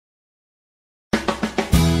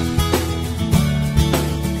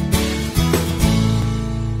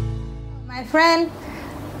friend.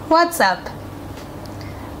 What's up?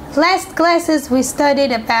 Last classes we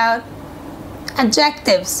studied about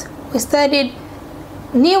adjectives. We studied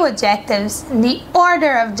new adjectives, the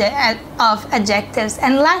order of adjectives,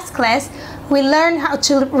 and last class we learned how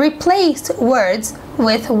to replace words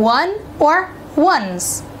with one or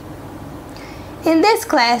ones. In this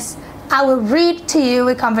class, I will read to you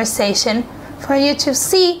a conversation for you to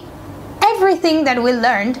see everything that we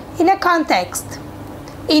learned in a context,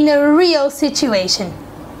 in a real situation.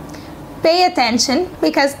 Pay attention,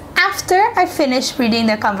 because after I finish reading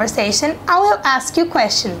the conversation, I will ask you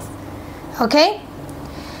questions. Okay?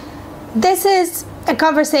 This is a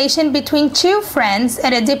conversation between two friends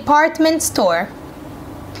at a department store.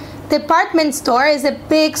 Department store is a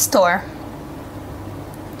big store.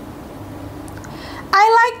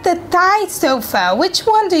 I like the Thai sofa. Which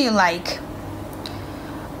one do you like?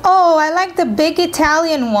 Oh, I like the big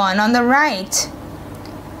Italian one on the right.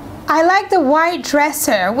 I like the white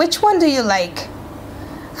dresser. Which one do you like?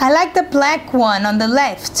 I like the black one on the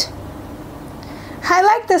left. I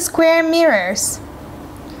like the square mirrors.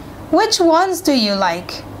 Which ones do you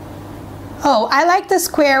like? Oh, I like the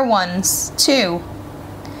square ones too.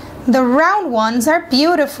 The round ones are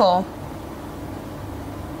beautiful.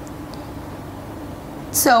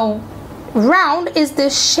 So, round is the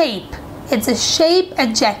shape. It's a shape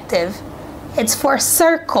adjective. It's for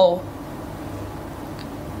circle.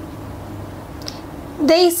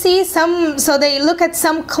 They look at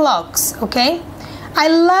some clocks, okay? I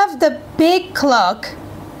love the big clock.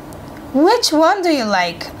 Which one do you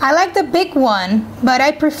like? I like the big one, but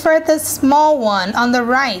I prefer the small one on the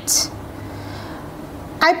right.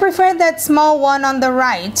 I prefer that small one on the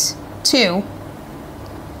right too.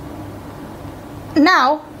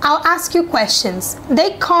 Now, I'll ask you questions.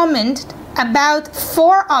 They comment about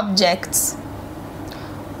 4 objects.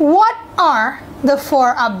 What are the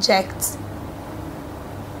 4 objects?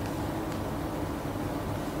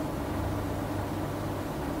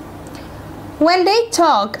 When they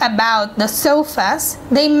talk about the sofas,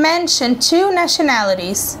 they mention 2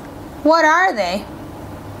 nationalities. What are they?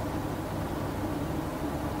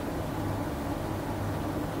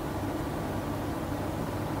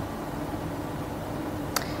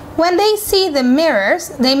 When they see the mirrors,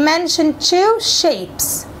 they mention 2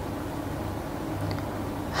 shapes.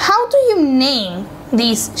 How do you name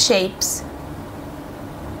these shapes?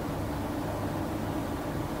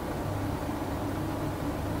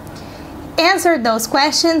 Answer those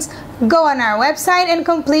questions, go on our website and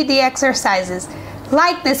complete the exercises.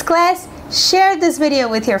 Like this class, share this video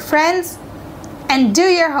with your friends, and do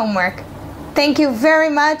your homework. Thank you very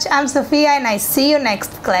much. I'm Sophia and I see you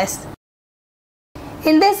next class.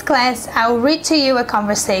 In this class, I will read to you a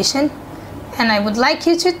conversation and I would like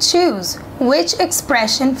you to choose which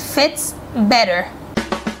expression fits better.